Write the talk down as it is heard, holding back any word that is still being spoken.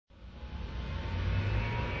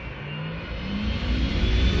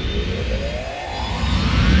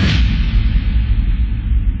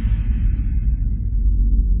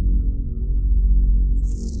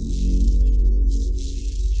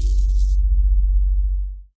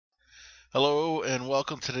Hello and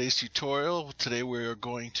welcome to today's tutorial. Today we are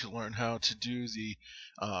going to learn how to do the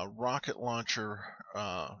rocket launcher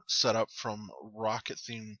setup from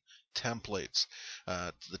RocketTheme templates.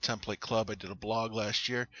 The template club, I did a blog last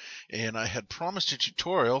year and I had promised a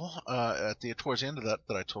tutorial towards the end of that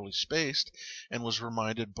I totally spaced and was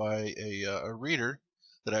reminded by a reader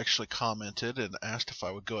that actually commented and asked if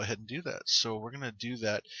I would go ahead and do that. So we're going to do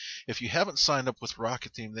that. If you haven't signed up with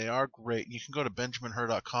RocketTheme, they are great. You can go to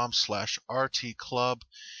benjaminhur.com/rtclub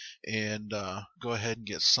and go ahead and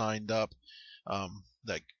get signed up.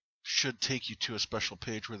 That should take you to a special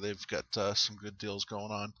page where they've got some good deals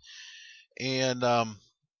going on. And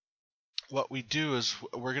what we do is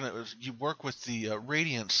you work with the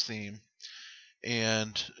Radiance theme.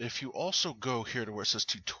 And if you also go here to where it says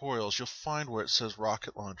tutorials, you'll find where it says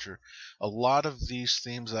Rocket Launcher. A lot of these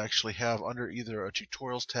themes actually have under either a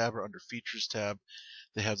tutorials tab or under features tab,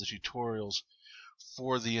 they have the tutorials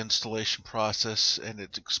for the installation process, and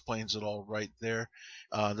it explains it all right there.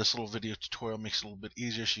 This little video tutorial makes it a little bit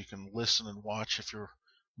easier so you can listen and watch if you're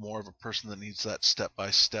more of a person that needs that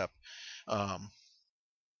step-by-step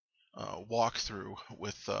walkthrough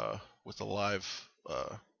with a live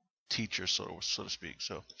teacher, so to speak.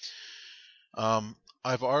 So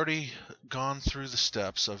I've already gone through the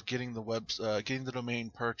steps of getting the domain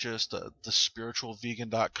purchased.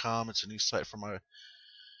 Thespiritualvegan.com. It's a new site for my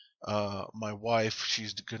wife.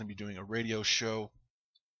 She's going to be doing a radio show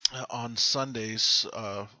on Sundays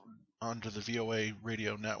under the VOA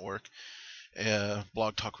radio network.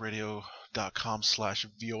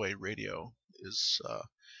 Blogtalkradio.com/VOA radio is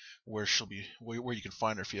where you can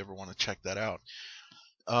find her if you ever want to check that out.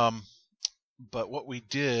 But what we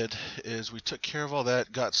did is we took care of all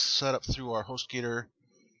that, got set up through our HostGator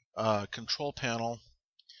control panel,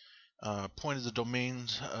 pointed the domain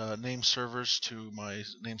name servers to my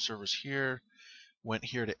name servers here, went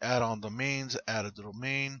here to add on domains, added the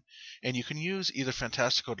domain, and you can use either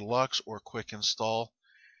Fantastico Deluxe or Quick Install.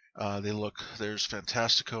 There's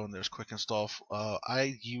Fantastico and there's Quick Install.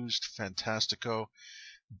 I used Fantastico.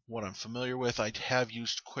 What I'm familiar with, I have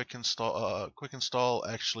used Quick Install. Quick Install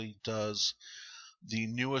actually does the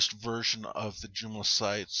newest version of the Joomla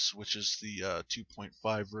sites, which is the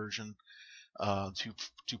 2.5 version,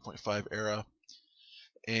 2.5 era.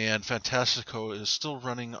 And Fantastico is still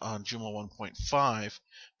running on Joomla 1.5,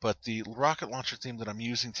 but the Rocket Launcher theme that I'm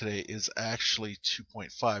using today is actually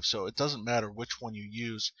 2.5, so it doesn't matter which one you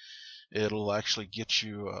use, it'll actually get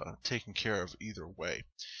you taken care of either way.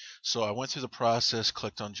 So I went through the process,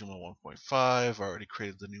 clicked on Joomla 1.5, already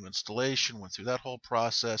created the new installation, went through that whole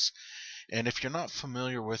process. And if you're not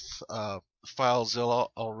familiar with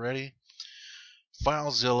FileZilla already,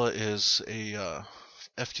 FileZilla is a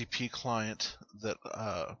FTP client that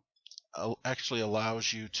actually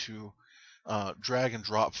allows you to drag and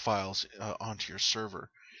drop files onto your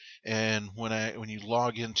server. And when you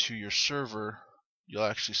log into your server, you'll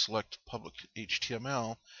actually select public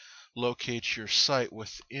HTML, locate your site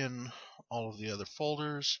within all of the other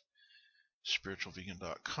folders,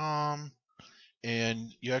 spiritualvegan.com,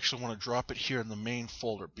 and you actually want to drop it here in the main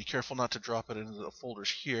folder. Be careful not to drop it into the folders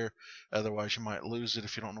here, otherwise you might lose it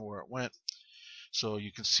if you don't know where it went. So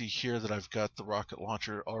you can see here that I've got the Rocket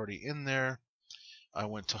Launcher already in there. I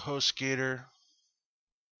went to HostGator,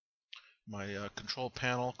 my control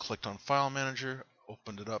panel, clicked on File Manager,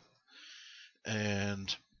 opened it up,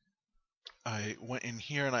 and I went in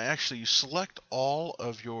here and you select all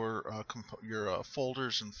of your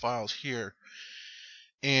folders and files here,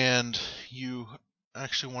 and you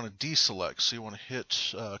actually want to deselect. So you want to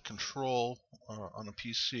hit Control on a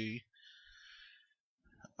PC.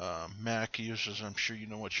 Mac users, I'm sure you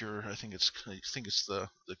know what I think it's the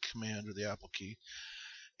command or the Apple key.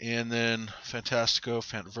 And then Fantastico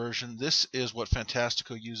Fant version. This is what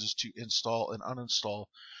Fantastico uses to install and uninstall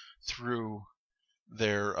through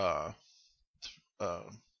their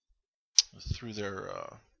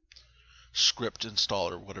script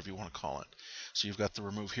installer, whatever you want to call it. So you've got the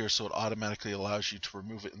remove here, so it automatically allows you to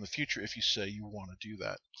remove it in the future if you say you want to do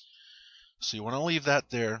that. So you want to leave that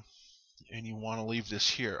there, and you want to leave this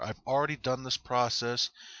here. I've already done this process.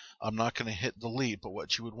 I'm not going to hit delete, but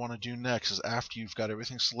what you would want to do next is after you've got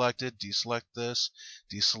everything selected, deselect this,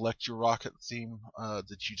 deselect your Rocket theme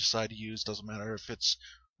that you decide to use. Doesn't matter if it's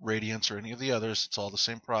Radiance or any of the others, it's all the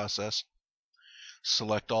same process.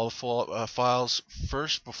 Select all the files.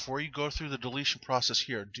 First, before you go through the deletion process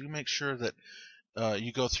here, do make sure that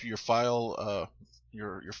you go through your file,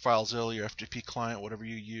 your FileZilla, your FTP client, whatever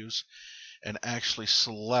you use, and actually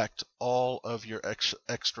select all of your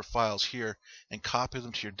extra files here and copy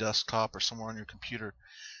them to your desktop or somewhere on your computer.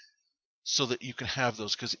 so that you can have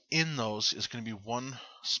those, because in those is going to be one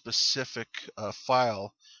specific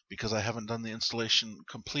file, because I haven't done the installation,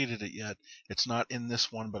 completed it yet. It's not in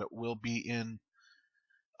this one, but it will be in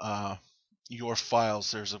your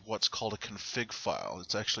files. There's what's called a config file.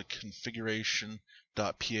 It's actually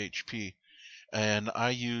configuration.php, and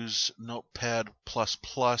I use Notepad++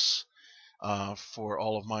 for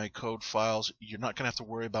all of my code files. You're not going to have to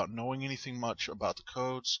worry about knowing anything much about the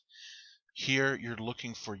codes. Here you're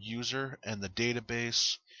looking for user and the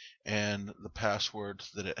database and the password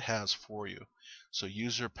that it has for you. So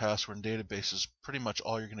user, password, and database is pretty much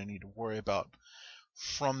all you're going to need to worry about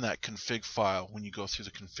from that config file when you go through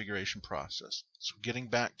the configuration process. So getting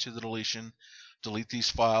back to the deletion, delete these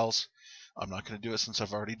files. I'm not going to do it since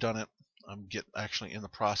I've already done it. I'm actually in the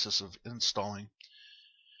process of installing.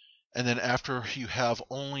 And then after you have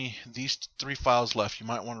only these 3 files left, you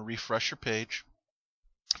might want to refresh your page.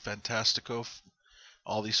 Fantastico,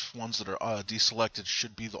 all these ones that are deselected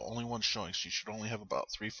should be the only ones showing, so you should only have about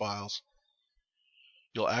 3 files.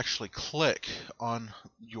 You'll actually click on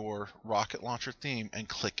your Rocket Launcher theme and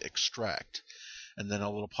click extract, and then a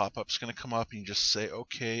little pop-up is going to come up, and you just say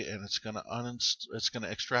OK, and it's going to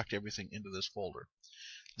extract everything into this folder.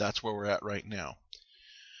 That's where we're at right now.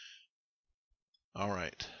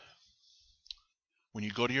 Alright, when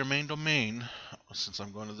you go to your main domain, since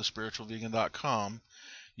I'm going to thespiritualvegan.com,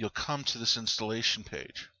 you'll come to this installation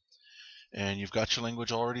page, and you've got your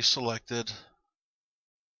language already selected.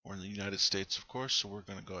 We're in the United States, of course, so we're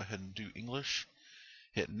going to go ahead and do English.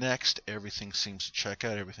 Hit next. Everything seems to check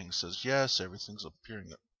out. Everything says yes. Everything's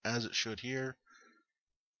appearing as it should here.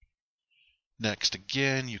 Next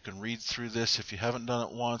again. You can read through this. If you haven't done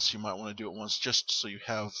it once, you might want to do it once just so you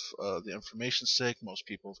have the information's sake. Most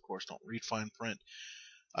people, of course, don't read fine print.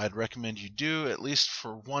 I'd recommend you do, at least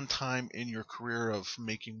for one time in your career of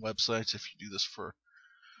making websites, if you do this for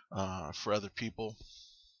other people,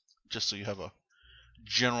 just so you have a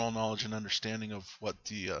general knowledge and understanding of what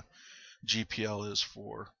the GPL is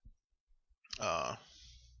for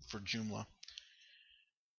Joomla.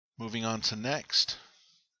 Moving on to next.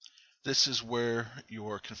 This is where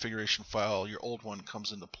your configuration file, your old one,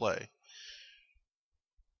 comes into play.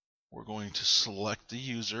 We're going to select the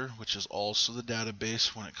user, which is also the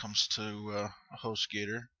database when it comes to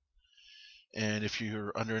HostGator. And if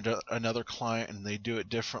you're under another client and they do it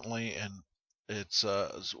differently, and it's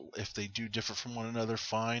if they do differ from one another,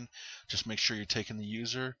 fine. Just make sure you're taking the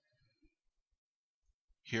user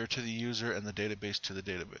here to the user and the database to the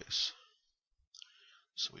database.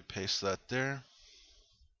 So we paste that there.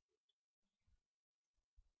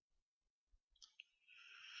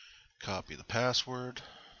 Copy the password.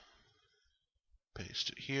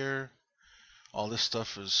 Paste it here. All this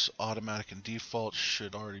stuff is automatic and default,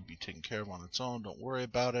 should already be taken care of on its own. Don't worry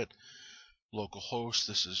about it. Localhost,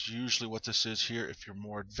 this is usually what this is here. If you're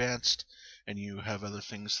more advanced and you have other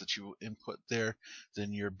things that you input there,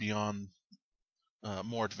 then you're beyond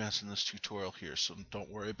more advanced in this tutorial here, so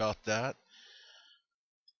don't worry about that.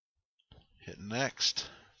 Hit next.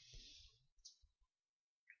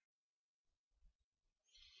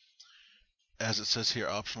 As it says here,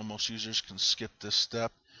 optional, most users can skip this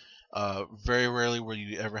step. Very rarely will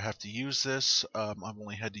you ever have to use this. I've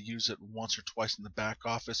only had to use it once or twice in the back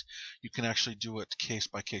office. You can actually do it case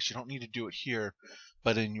by case. You don't need to do it here,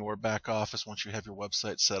 but in your back office, once you have your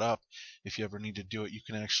website set up, if you ever need to do it, you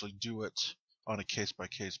can actually do it on a case by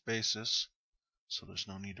case basis. So there's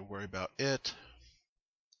no need to worry about it.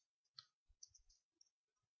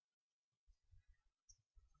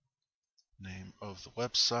 Name of the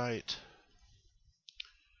website.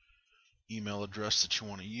 Email address that you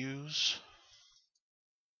want to use.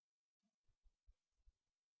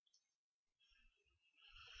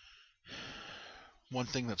 One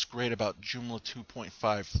thing that's great about Joomla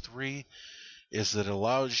 2.53 is that it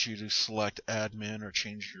allows you to select admin or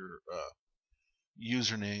change your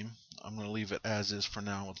username. I'm going to leave it as is for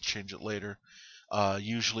now. We'll change it later.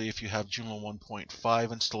 Usually if you have Joomla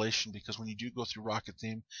 1.5 installation, because when you do go through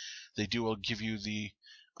RocketTheme, they do give you the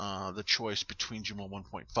choice between Joomla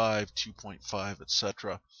 1.5, 2.5,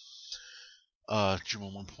 etc.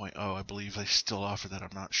 Joomla 1.0, I believe they still offer that. I'm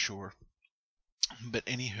not sure. But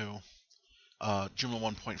anywho, Joomla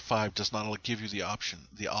 1.5 does not give you the option.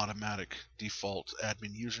 The automatic default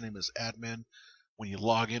admin username is admin. When you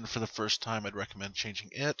log in for the first time, I'd recommend changing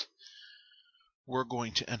it. We're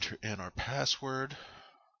going to enter in our password.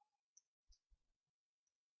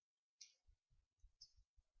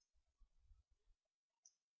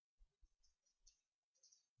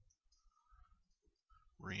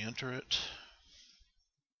 Re-enter it.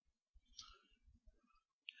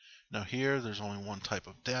 Now here, there's only one type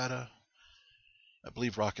of data. I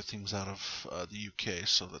believe RocketTheme's out of the UK,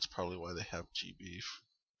 so that's probably why they have GB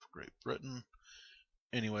for Great Britain.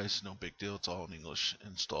 Anyways, no big deal. It's all in English.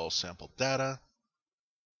 Install sample data.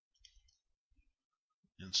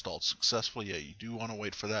 Installed successfully. Yeah, you do want to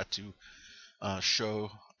wait for that to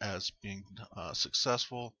show as being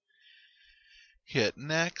successful. Hit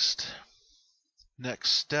next.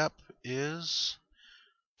 Next step is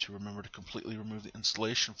to remember to completely remove the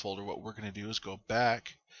installation folder. What we're going to do is go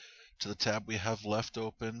back to the tab we have left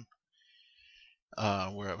open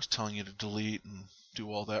where I was telling you to delete and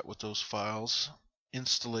do all that with those files.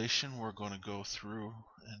 Installation, we're going to go through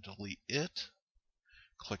and delete it.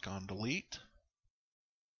 Click on delete.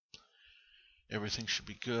 Everything should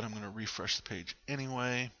be good. I'm going to refresh the page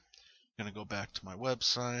anyway. I'm going to go back to my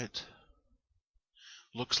website.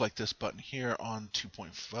 Looks like this button here on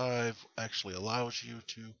 2.5 actually allows you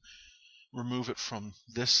to remove it from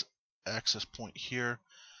this access point here,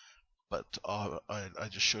 but I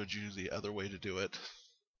just showed you the other way to do it.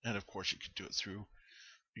 And of course you can do it through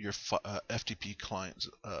your FTP clients,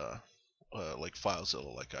 like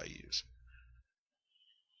FileZilla, like I use.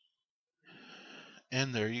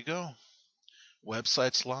 And there you go.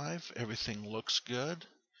 Website's live. Everything looks good.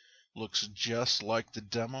 Looks just like the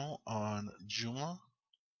demo on Joomla.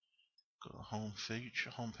 Go to the home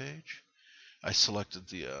page. I selected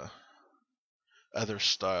the other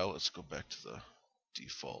style. Let's go back to the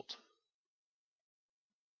default.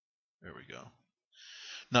 There we go.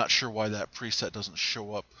 Not sure why that preset doesn't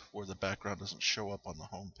show up, or the background doesn't show up on the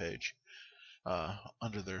home page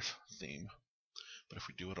under their theme. But if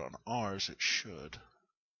we do it on ours, it should.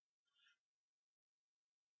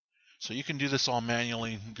 So you can do this all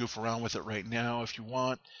manually and goof around with it right now if you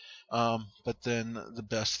want. But then the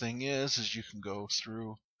best thing is you can go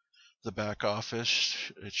through the back office.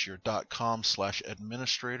 It's your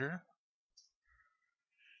 .com/administrator.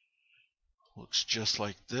 Looks just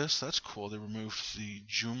like this. That's cool. They removed the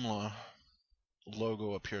Joomla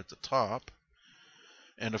logo up here at the top.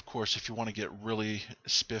 And of course, if you want to get really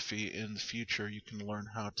spiffy in the future, you can learn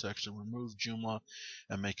how to actually remove Joomla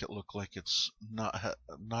and make it look like it's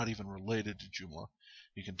not even related to Joomla.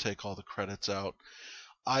 You can take all the credits out.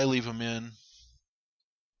 I leave them in.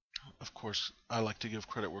 Of course, I like to give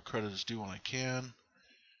credit where credit is due when I can.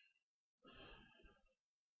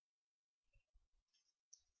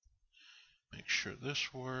 Make sure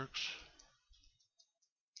this works.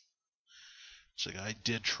 So I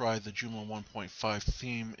did try the Joomla 1.5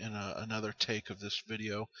 theme in another take of this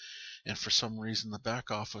video, and for some reason the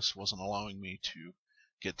back office wasn't allowing me to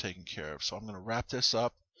get taken care of. So I'm going to wrap this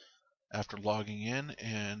up after logging in,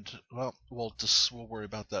 and well, we'll worry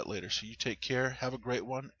about that later. So you take care, have a great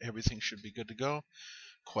one. Everything should be good to go.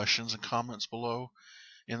 Questions and comments below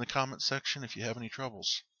in the comment section if you have any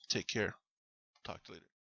troubles. Take care. Talk to you later.